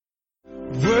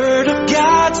Word of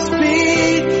God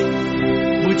speak,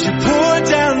 would you pour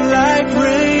down like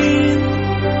rain,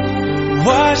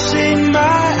 washing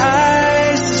my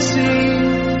eyes to see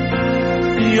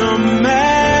your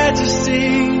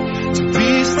majesty, to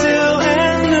be still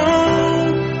and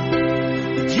know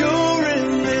that you're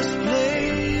in this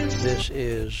place. This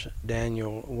is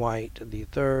Daniel White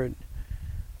III,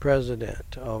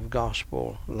 President of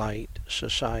Gospel Light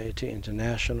Society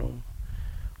International,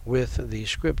 with the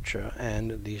Scripture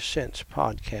and the Sense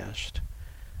podcast,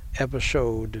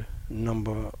 episode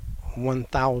number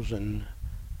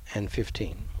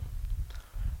 1015,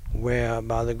 where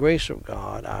by the grace of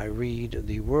God I read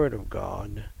the Word of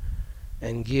God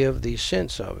and give the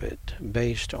sense of it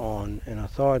based on an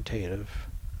authoritative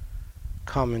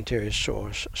commentary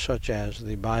source such as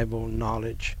the Bible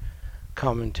Knowledge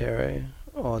Commentary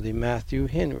or the Matthew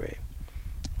Henry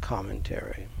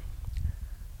Commentary.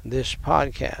 This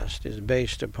podcast is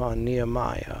based upon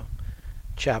Nehemiah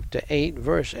chapter 8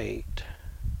 verse 8,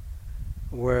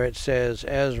 where it says,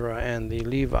 Ezra and the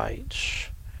Levites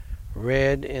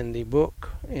read in the book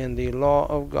in the law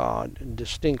of God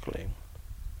distinctly,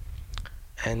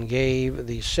 and gave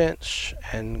the sense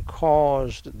and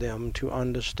caused them to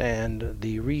understand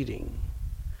the reading.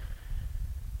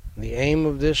 The aim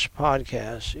of this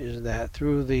podcast is that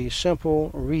through the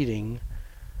simple reading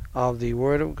of the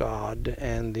Word of God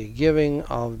and the giving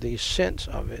of the sense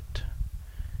of it,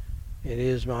 it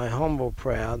is my humble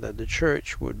prayer that the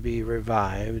church would be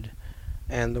revived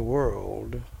and the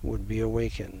world would be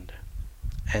awakened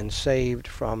and saved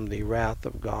from the wrath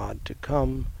of God to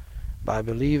come by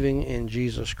believing in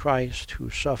Jesus Christ, who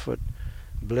suffered,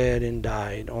 bled, and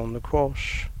died on the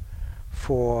cross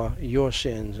for your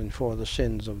sins and for the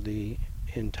sins of the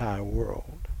entire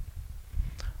world,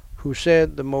 who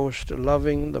said the most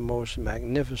loving, the most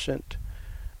magnificent,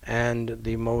 and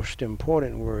the most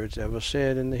important words ever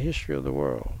said in the history of the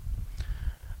world,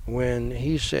 when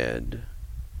he said,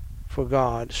 For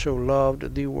God so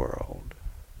loved the world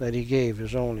that he gave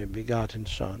his only begotten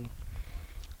Son,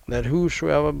 that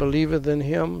whosoever believeth in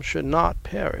him should not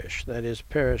perish, that is,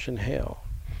 perish in hell,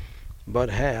 but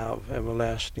have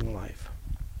everlasting life.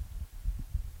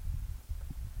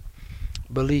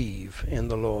 Believe in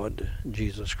the Lord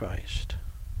Jesus Christ.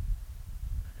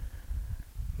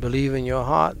 Believe in your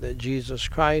heart that Jesus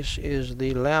Christ is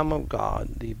the Lamb of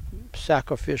God, the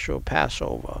sacrificial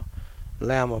Passover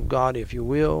Lamb of God, if you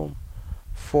will,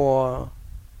 for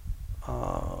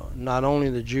not only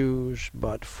the Jews,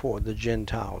 but for the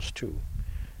Gentiles too.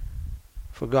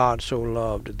 For God so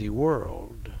loved the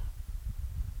world.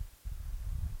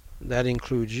 That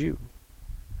includes you.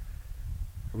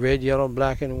 Red, yellow,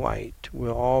 black, and white,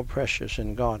 we're all precious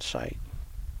in God's sight.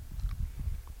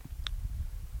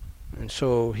 And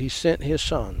so he sent his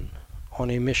Son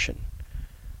on a mission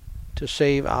to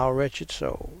save our wretched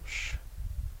souls,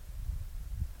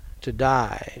 to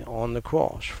die on the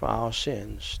cross for our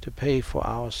sins, to pay for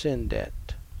our sin debt,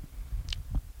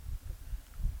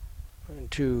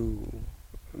 to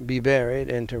be buried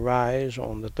and to rise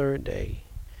on the third day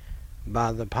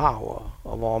by the power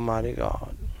of Almighty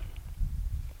God.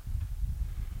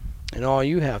 And all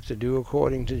you have to do,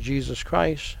 according to Jesus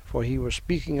Christ, for he was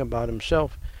speaking about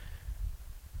himself,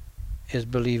 is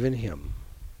believe in him.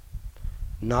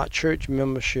 Not church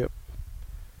membership,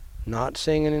 not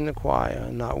singing in the choir,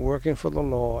 not working for the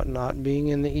Lord, not being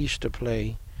in the Easter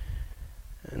play,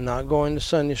 not going to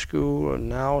Sunday school or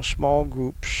now small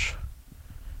groups.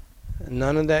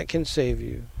 None of that can save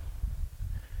you.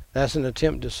 That's an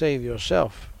attempt to save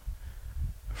yourself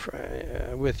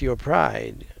with your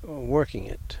pride, working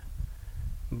it.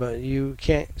 But you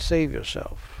can't save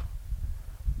yourself.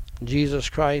 Jesus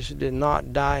Christ did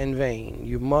not die in vain.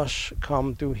 You must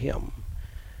come through him.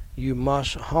 You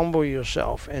must humble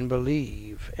yourself and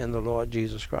believe in the Lord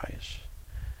Jesus Christ,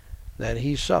 that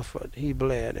he suffered, he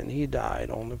bled, and he died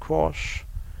on the cross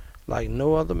like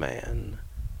no other man,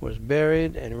 was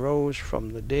buried and rose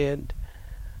from the dead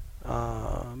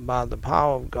by the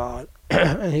power of God.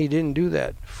 And he didn't do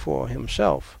that for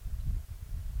himself.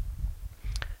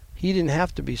 He didn't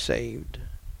have to be saved.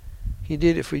 He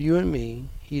did it for you and me.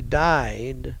 He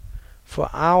died for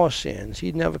our sins.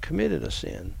 He never committed a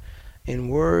sin in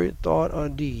word, thought, or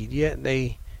deed, yet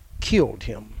they killed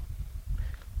him.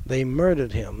 They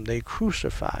murdered him. They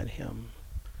crucified him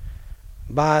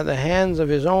by the hands of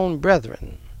his own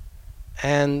brethren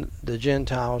and the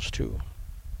Gentiles too.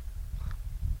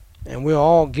 And we're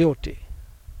all guilty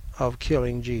of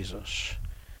killing Jesus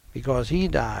because he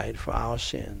died for our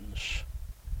sins.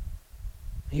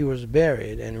 He was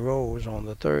buried and rose on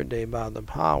the third day by the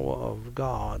power of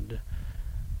God.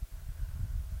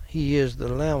 He is the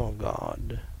Lamb of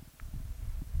God.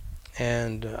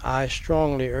 And I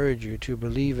strongly urge you to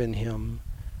believe in him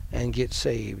and get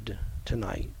saved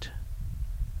tonight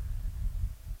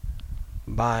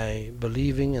by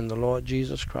believing in the Lord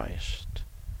Jesus Christ,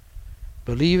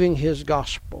 believing his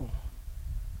gospel,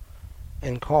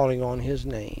 and calling on his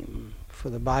name. For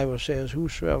the Bible says,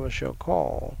 whosoever shall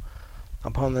call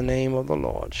upon the name of the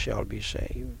Lord shall be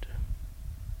saved.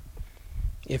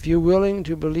 If you're willing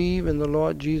to believe in the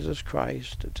Lord Jesus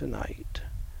Christ tonight,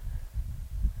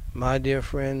 my dear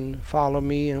friend, follow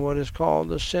me in what is called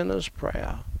the sinner's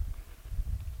prayer.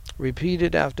 Repeat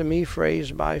it after me,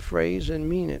 phrase by phrase, and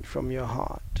mean it from your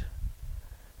heart.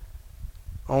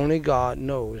 Only God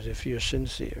knows if you're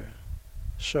sincere,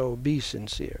 so be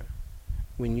sincere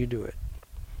when you do it.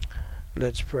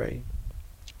 Let's pray.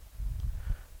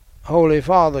 Holy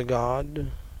Father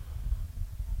God,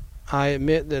 I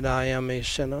admit that I am a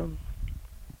sinner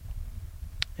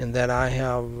and that I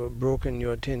have broken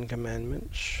your 10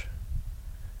 commandments,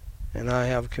 and I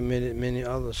have committed many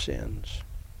other sins.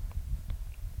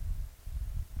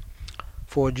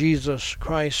 For Jesus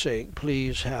Christ's sake,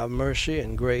 please have mercy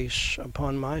and grace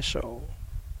upon my soul.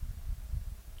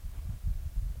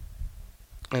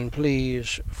 And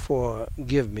please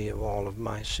forgive me of all of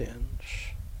my sins,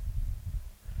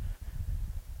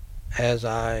 as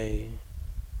I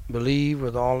believe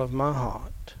with all of my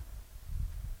heart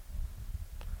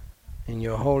in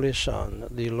your Holy Son,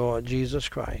 the Lord Jesus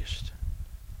Christ,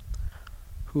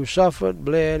 who suffered,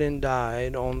 bled, and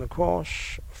died on the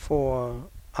cross for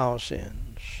our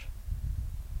sins,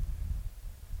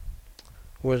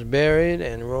 was buried,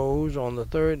 and rose on the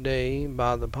 3rd day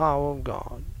by the power of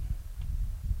God.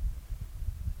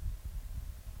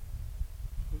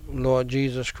 Lord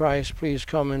Jesus Christ, please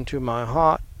come into my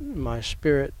heart, my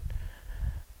spirit,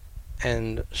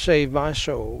 and save my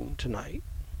soul tonight.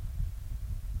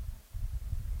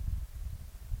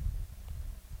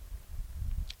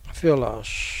 Fill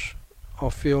us,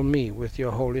 or fill me with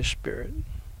your Holy Spirit.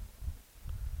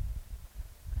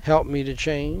 Help me to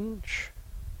change.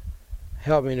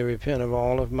 Help me to repent of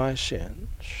all of my sins.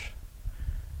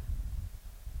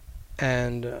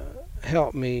 And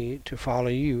help me to follow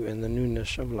you in the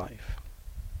newness of life.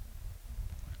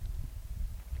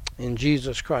 In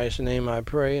Jesus Christ's name I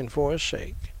pray, and for his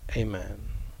sake, amen.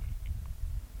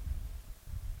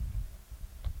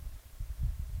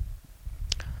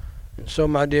 And so,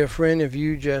 my dear friend, if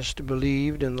you just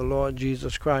believed in the Lord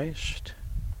Jesus Christ,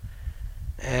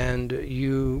 and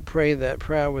you pray that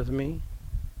prayer with me,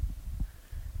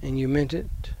 and you meant it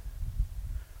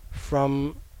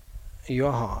from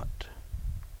your heart,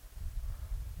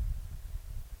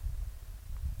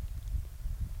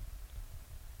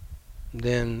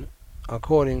 then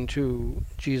according to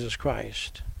Jesus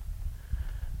Christ,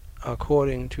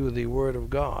 according to the Word of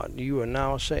God, you are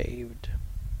now saved.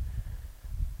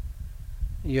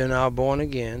 You're now born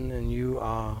again, and you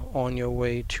are on your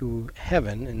way to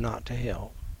heaven and not to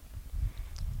hell.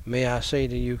 May I say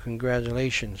to you,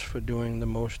 congratulations for doing the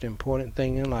most important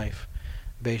thing in life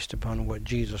based upon what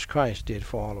Jesus Christ did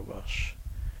for all of us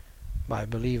by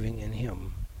believing in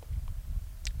him.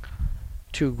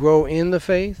 To grow in the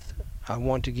faith, I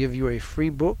want to give you a free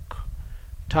book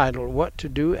titled What to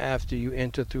Do After You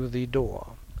Enter Through the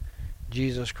Door.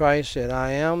 Jesus Christ said,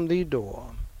 I am the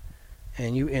door,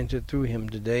 and you entered through him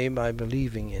today by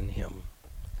believing in him.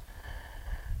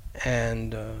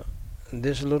 And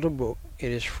this little book,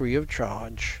 it is free of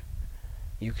charge.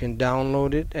 You can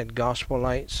download it at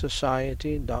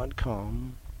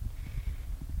gospellightsociety.com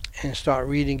and start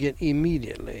reading it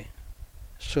immediately,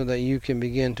 so that you can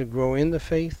begin to grow in the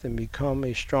faith and become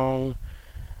a strong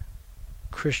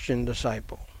Christian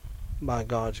disciple by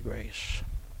God's grace.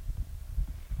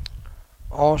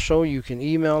 Also, you can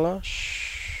email us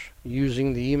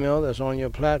using the email that's on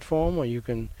your platform, or you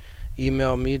can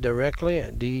email me directly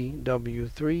at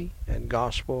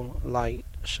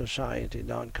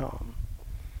dw3@gospellightsociety.com.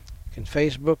 You can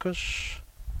Facebook us,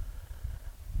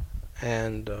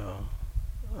 and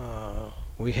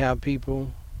we have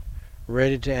people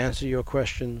ready to answer your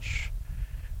questions,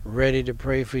 ready to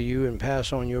pray for you and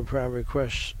pass on your prayer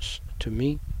requests to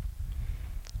me.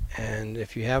 And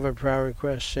if you have a prayer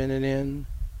request, send it in,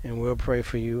 and we'll pray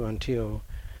for you until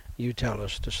you tell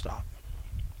us to stop.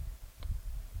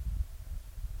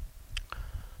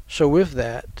 So with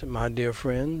that, my dear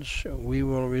friends, we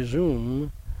will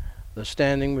resume the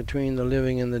Standing Between the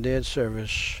Living and the Dead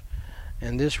service,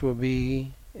 and this will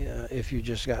be, if you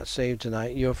just got saved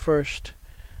tonight, your first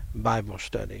Bible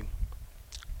study.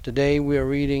 Today we are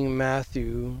reading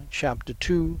Matthew chapter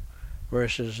 2,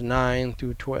 verses 9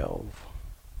 through 12.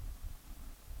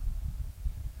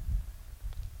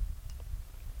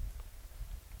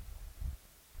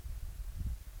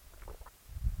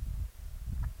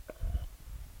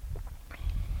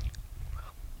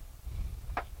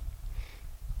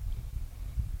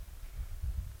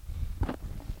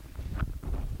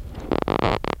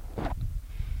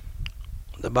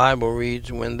 Bible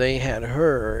reads, when they had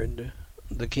heard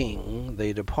the king,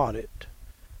 they departed.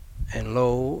 And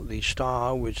lo, the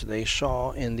star which they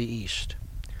saw in the east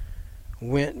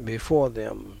went before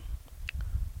them,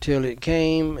 till it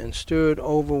came and stood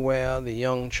over where the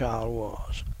young child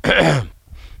was.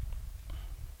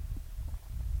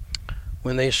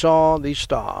 When they saw the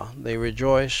star, they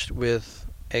rejoiced with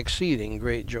exceeding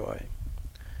great joy.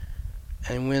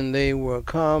 And when they were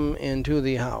come into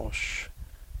the house,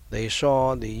 they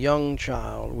saw the young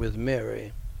child with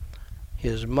Mary,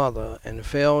 his mother, and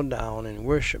fell down and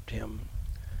worshipped him.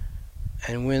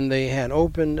 And when they had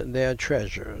opened their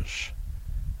treasures,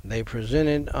 they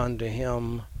presented unto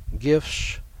him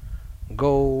gifts,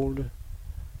 gold,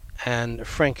 and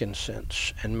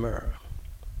frankincense, and myrrh.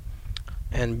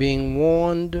 And being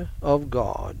warned of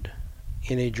God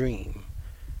in a dream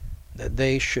that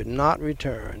they should not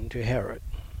return to Herod,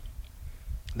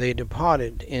 they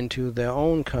departed into their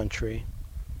own country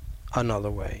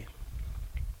another way.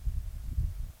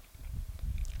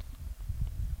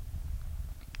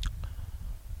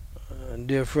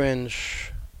 Dear friends,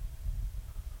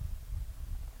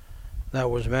 that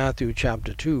was Matthew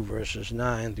chapter 2, verses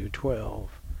 9 through 12.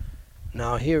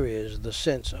 Now here is the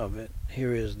sense of it.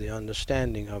 Here is the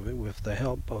understanding of it with the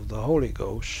help of the Holy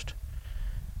Ghost,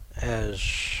 as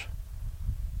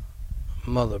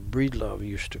Mother Breedlove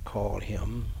used to call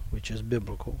him, which is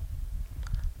biblical,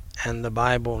 and the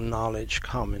Bible Knowledge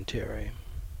Commentary.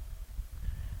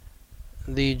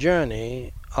 The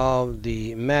journey of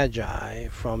the Magi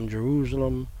from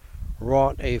Jerusalem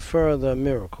wrought a further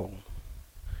miracle.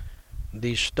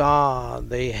 The star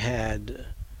they had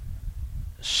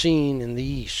seen in the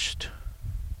east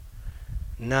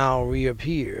now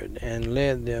reappeared and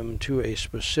led them to a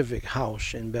specific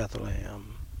house in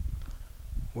Bethlehem,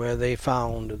 where they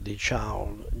found the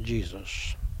child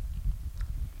Jesus.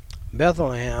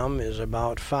 Bethlehem is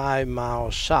about 5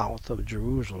 miles south of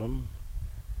Jerusalem.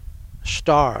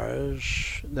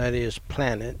 Stars, that is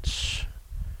planets,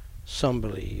 some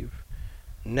believe,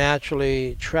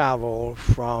 naturally travel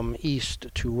from east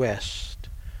to west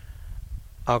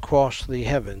across the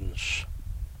heavens,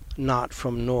 not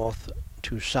from north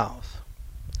to south.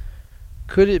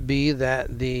 Could it be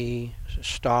that the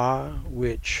star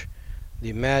which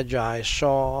the Magi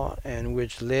saw and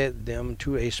which led them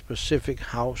to a specific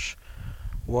house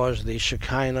was the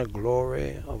Shekinah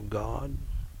glory of God?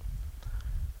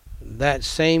 That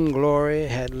same glory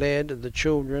had led the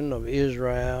children of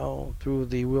Israel through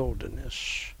the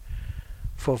wilderness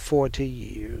for 40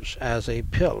 years as a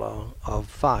pillar of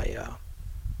fire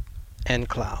and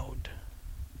cloud.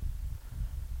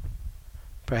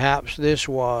 Perhaps this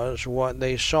was what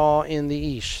they saw in the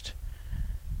east,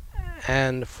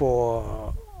 and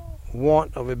for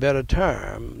want of a better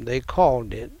term, they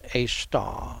called it a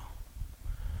star.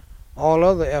 All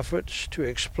other efforts to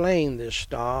explain this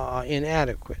star are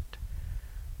inadequate,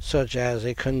 such as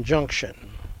a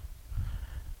conjunction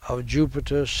of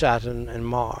Jupiter, Saturn, and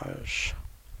Mars,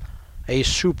 a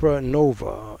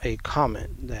supernova, a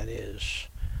comet, that is,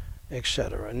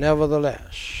 etc.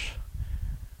 Nevertheless,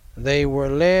 they were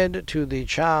led to the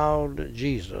child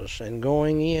Jesus, and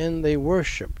going in, they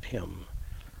worshipped him.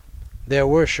 Their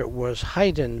worship was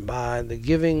heightened by the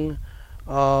giving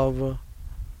of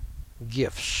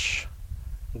gifts,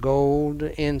 gold,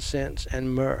 incense,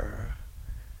 and myrrh.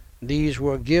 These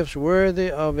were gifts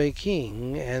worthy of a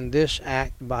king, and this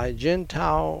act by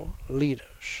Gentile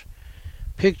leaders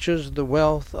pictures the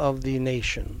wealth of the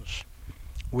nations,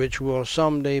 which will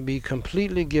someday be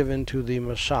completely given to the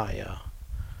Messiah,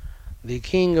 the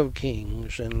King of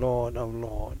Kings and Lord of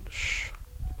Lords.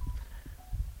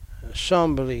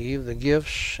 Some believe the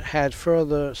gifts had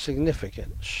further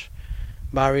significance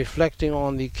by reflecting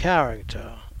on the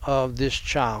character of this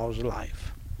child's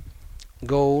life.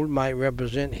 Gold might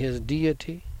represent his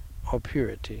deity or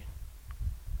purity,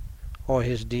 or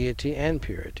his deity and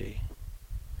purity.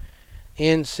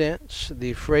 Incense,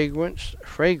 the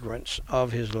fragrance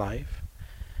of his life,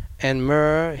 and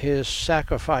myrrh, his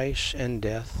sacrifice and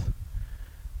death.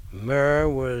 Myrrh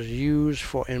was used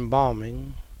for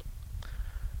embalming.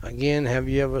 Again, have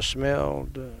you ever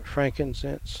smelled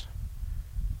frankincense?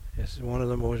 It's one of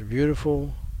the most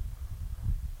beautiful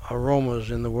aromas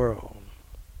in the world.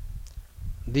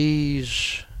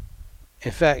 These,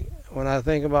 in fact, when I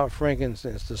think about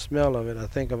frankincense, the smell of it, I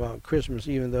think about Christmas,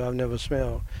 even though I've never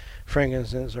smelled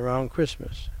frankincense around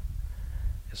Christmas.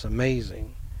 It's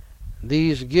amazing.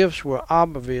 These gifts were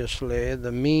obviously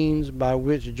the means by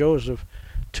which Joseph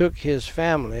took his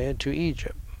family to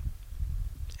Egypt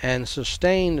and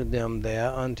sustained them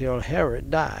there until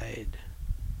Herod died.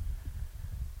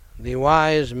 The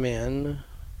wise men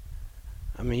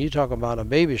I mean, you talk about a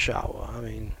baby shower. I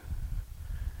mean,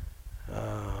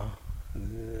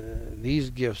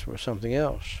 these gifts were something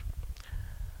else.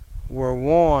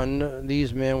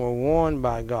 These men were warned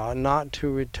by God not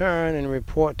to return and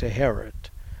report to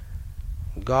Herod.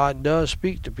 God does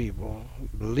speak to people.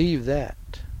 Believe that.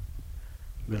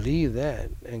 Believe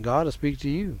that. And God will speak to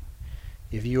you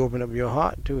if you open up your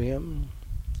heart to him.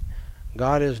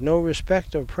 God is no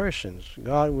respecter of persons.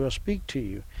 God will speak to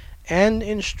you and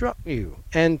instruct you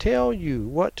and tell you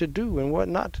what to do and what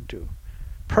not to do,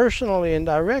 personally and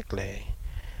directly.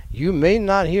 You may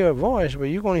not hear a voice, but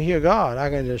you're going to hear God. I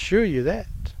can assure you that.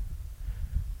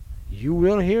 You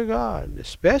will hear God,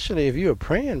 especially if you're a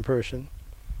praying person.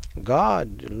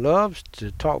 God loves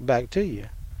to talk back to you.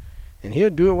 And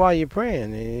he'll do it while you're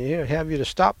praying. And he'll have you to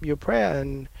stop your prayer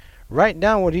and write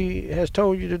down what he has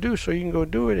told you to do so you can go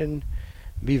do it and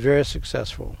be very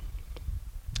successful.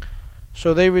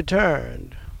 So they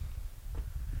returned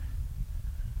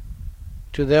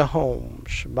to their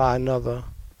homes by another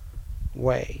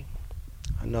way,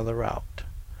 another route.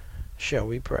 Shall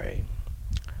we pray?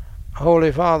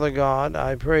 Holy Father God,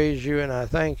 I praise you and I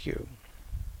thank you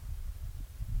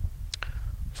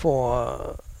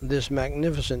for this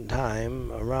magnificent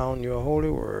time around your holy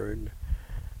word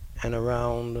and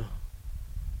around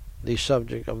the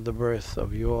subject of the birth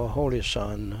of your holy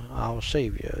Son, our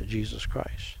Savior, Jesus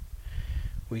Christ.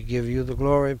 We give you the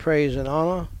glory, praise, and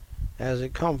honor as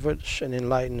it comforts and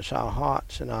enlightens our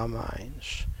hearts and our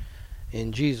minds.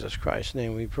 In Jesus Christ's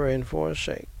name we pray and for his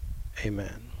sake.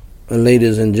 Amen.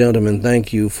 Ladies and gentlemen,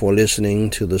 thank you for listening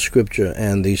to the Scripture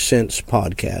and the Sense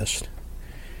podcast.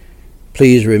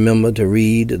 Please remember to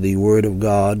read the Word of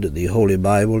God, the Holy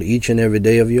Bible, each and every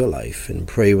day of your life, and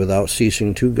pray without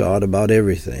ceasing to God about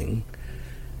everything,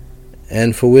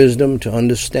 and for wisdom to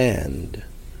understand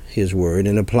his Word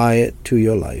and apply it to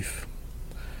your life.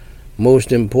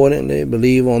 Most importantly,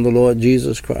 believe on the Lord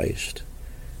Jesus Christ,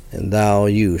 and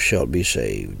you shalt be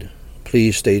saved.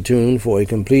 Please stay tuned for a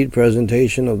complete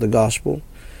presentation of the gospel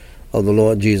of the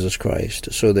Lord Jesus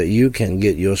Christ, so that you can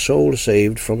get your soul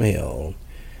saved from hell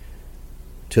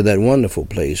to that wonderful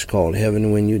place called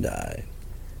heaven when you die.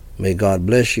 May God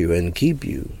bless you and keep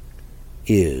you,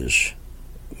 is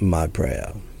my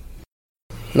prayer.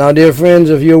 Now, dear friends,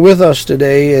 if you're with us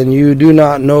today and you do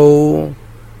not know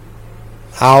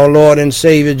our Lord and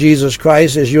Savior Jesus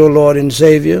Christ as your Lord and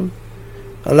Savior,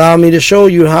 allow me to show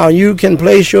you how you can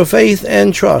place your faith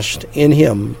and trust in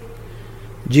him,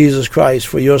 Jesus Christ,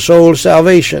 for your soul's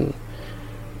salvation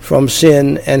from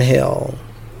sin and hell.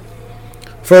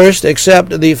 First,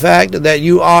 accept the fact that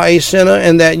you are a sinner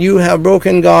and that you have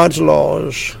broken God's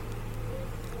laws.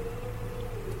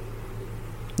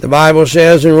 The Bible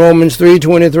says in Romans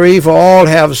 3:23, for all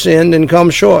have sinned and come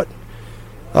short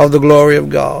of the glory of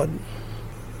God.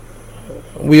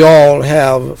 We all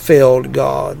have failed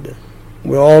God.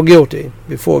 We're all guilty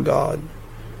before God.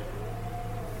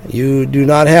 You do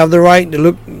not have the right to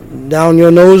look down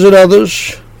your nose at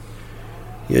others.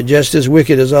 You're just as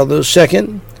wicked as others.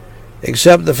 Second,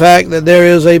 accept the fact that there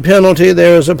is a penalty,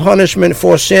 there is a punishment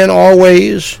for sin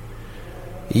always.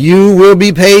 You will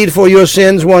be paid for your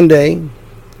sins one day.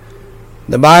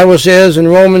 The Bible says in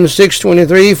Romans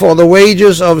 6:23, for the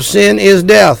wages of sin is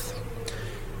death.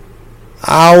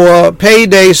 Our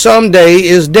payday someday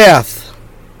is death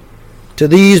to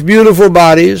these beautiful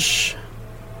bodies,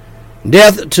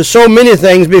 death to so many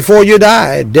things before you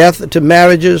die, death to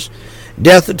marriages,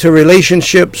 death to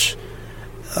relationships,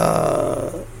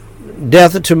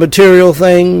 death to material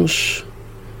things.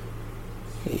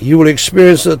 You will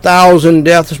experience 1,000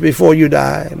 deaths before you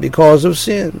die because of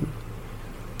sin.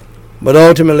 But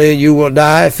ultimately you will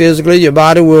die physically. Your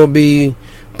body will be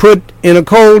put in a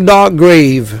cold, dark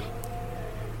grave.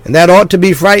 And that ought to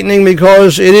be frightening,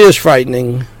 because it is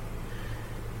frightening.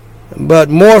 But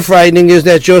more frightening is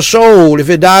that your soul, if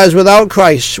it dies without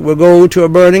Christ, will go to a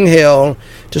burning hell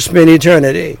to spend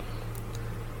eternity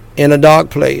in a dark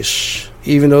place,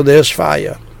 even though there's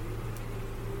fire.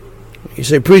 You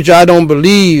say, preacher, I don't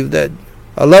believe that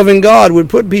a loving God would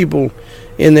put people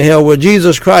in the hell. Well,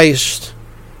 Jesus Christ,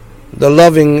 the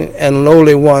loving and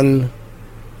lowly one,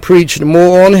 preached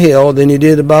more on hell than he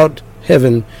did about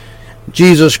heaven.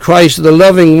 Jesus Christ, the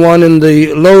loving one and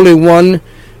the lowly one,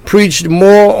 preached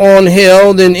more on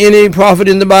hell than any prophet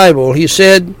in the Bible. He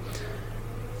said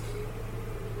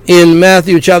in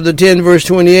Matthew chapter 10, verse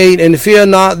 28, and fear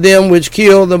not them which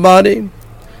kill the body,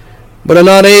 but are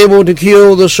not able to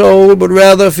kill the soul, but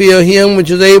rather fear him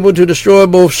which is able to destroy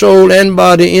both soul and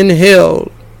body in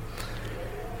hell.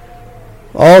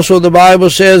 Also the Bible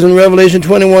says in Revelation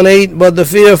 21:8, but the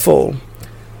fearful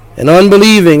and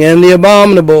unbelieving, and the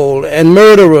abominable, and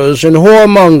murderers, and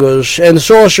whoremongers, and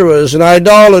sorcerers, and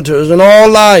idolaters, and all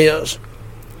liars,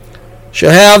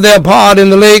 shall have their part in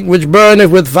the lake which burneth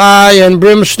with fire and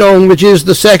brimstone, which is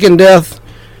the second death.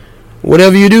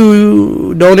 Whatever you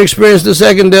do, don't experience the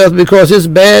second death, because it's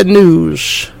bad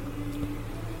news.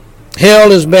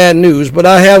 Hell is bad news, but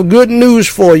I have good news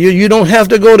for you. You don't have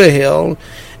to go to hell.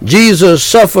 Jesus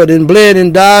suffered and bled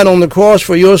and died on the cross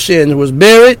for your sins, was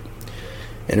buried,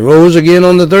 and rose again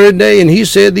on the third day, and he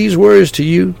said these words to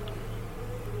you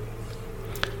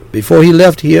before he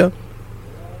left here.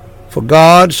 For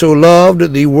God so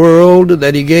loved the world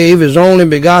that he gave his only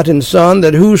begotten Son,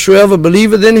 that whosoever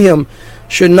believeth in him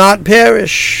should not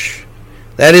perish,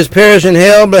 that is, perish in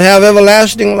hell, but have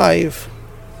everlasting life.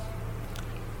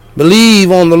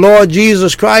 Believe on the Lord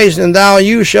Jesus Christ, and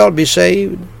you shalt be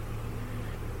saved.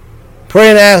 Pray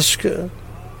and ask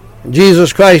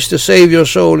Jesus Christ to save your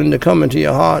soul and to come into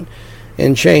your heart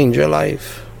and change your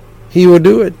life. He will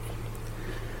do it.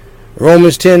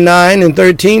 Romans 10:9 and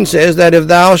 13 says that if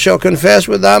thou shalt confess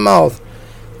with thy mouth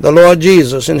the Lord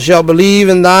Jesus, and shalt believe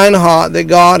in thine heart that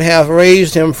God hath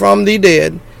raised him from the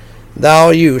dead,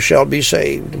 you shalt be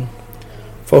saved.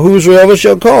 For whosoever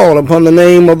shall call upon the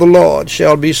name of the Lord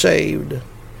shall be saved.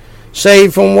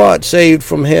 Saved from what? Saved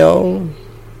from hell.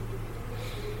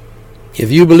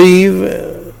 If you believe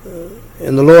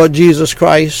in the Lord Jesus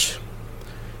Christ,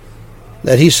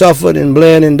 that he suffered and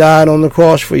bled and died on the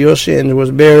cross for your sins,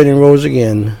 was buried and rose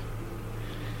again,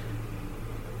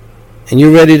 and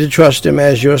you're ready to trust him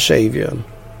as your Savior,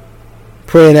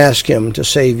 pray and ask him to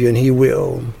save you, and he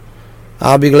will.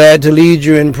 I'll be glad to lead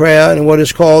you in prayer in what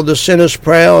is called the sinner's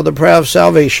prayer, or the prayer of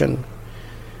salvation.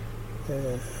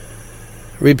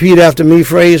 Repeat after me,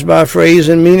 phrase by phrase,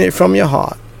 and mean it from your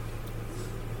heart.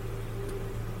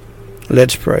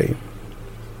 Let's pray.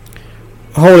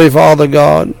 Holy Father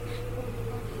God,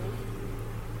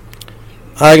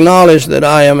 I acknowledge that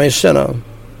I am a sinner,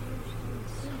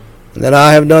 that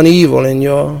I have done evil in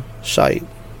your sight.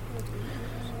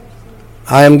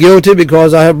 I am guilty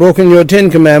because I have broken your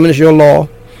 10 commandments, your law.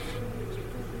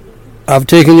 I've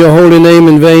taken your holy name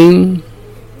in vain.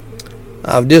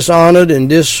 I've dishonored and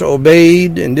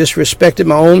disobeyed and disrespected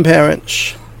my own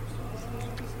parents.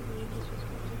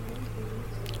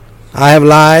 I have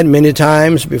lied many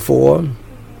times before.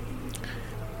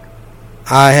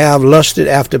 I have lusted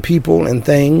after people and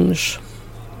things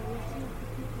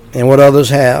and what others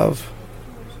have.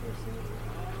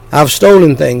 I've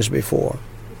stolen things before.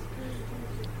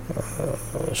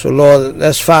 So Lord,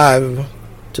 that's 5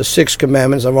 to 6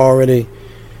 commandments I've already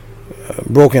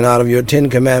broken out of your 10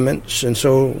 commandments. And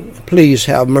so please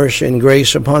have mercy and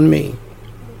grace upon me.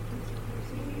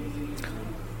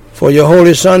 For your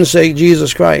holy Son's sake,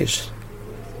 Jesus Christ,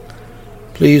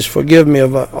 please forgive me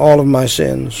of all of my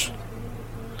sins.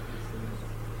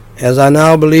 As I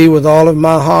now believe with all of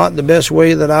my heart, the best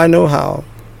way that I know how,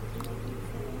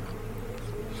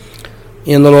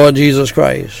 in the Lord Jesus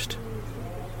Christ,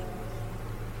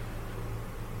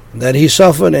 that he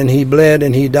suffered and he bled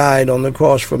and he died on the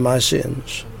cross for my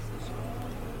sins,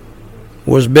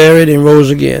 was buried and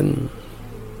rose again.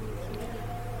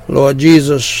 Lord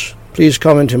Jesus, please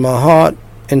come into my heart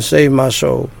and save my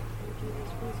soul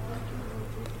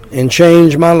and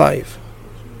change my life.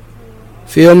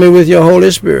 Fill me with your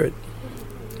Holy Spirit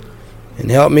and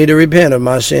help me to repent of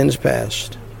my sins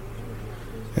past,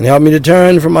 and help me to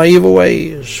turn from my evil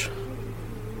ways.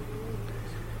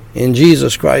 In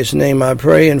Jesus Christ's name I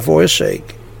pray, and for his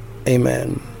sake,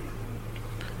 amen.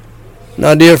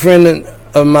 Now, dear friend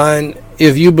of mine,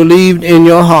 if you believed in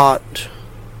your heart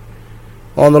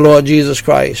on the Lord Jesus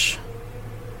Christ,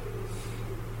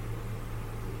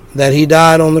 that he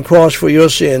died on the cross for your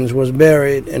sins, was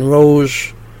buried, and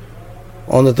rose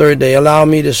on the third day, allow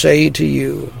me to say to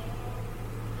you,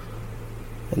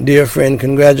 dear friend,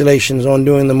 congratulations on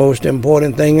doing the most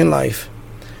important thing in life,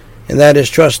 and that is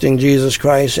trusting Jesus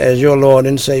Christ as your Lord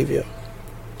and Savior.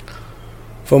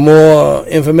 For more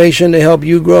information to help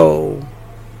you grow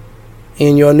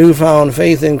in your newfound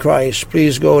faith in Christ,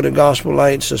 please go to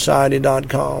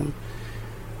GospelLightSociety.com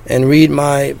and read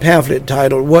my pamphlet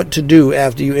titled, What to Do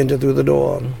After You Enter Through the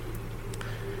Door.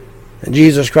 And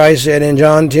Jesus Christ said in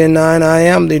John 10:9, I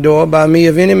am the door. By me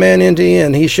if any man enter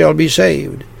in, he shall be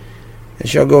saved, and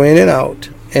shall go in and out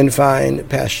and find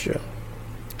pasture.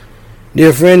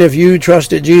 Dear friend, if you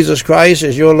trusted Jesus Christ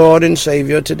as your Lord and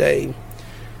Savior today,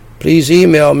 please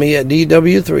email me at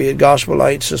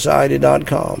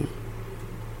dw3@GospelLightSociety.com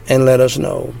and let us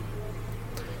know.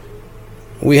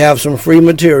 We have some free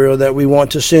material that we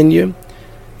want to send you.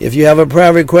 If you have a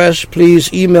prayer request,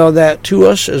 please email that to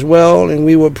us as well, and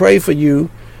we will pray for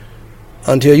you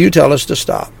until you tell us to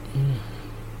stop.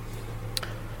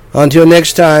 Until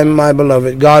next time, my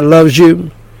beloved, God loves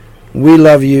you. We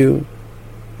love you.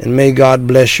 And may God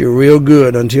bless you real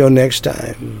good until next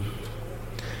time.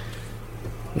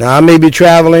 Now, I may be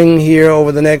traveling here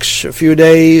over the next few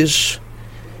days,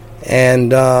 and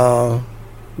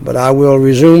but I will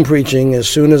resume preaching as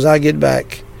soon as I get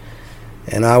back,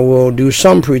 and I will do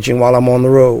some preaching while I'm on the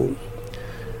road.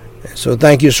 So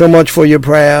thank you so much for your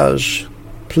prayers.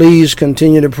 Please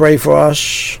continue to pray for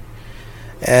us,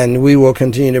 and we will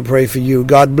continue to pray for you.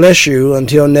 God bless you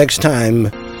until next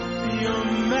time.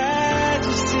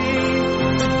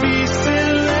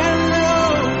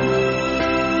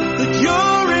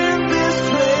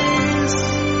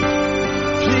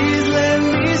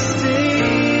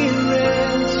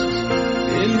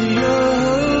 In your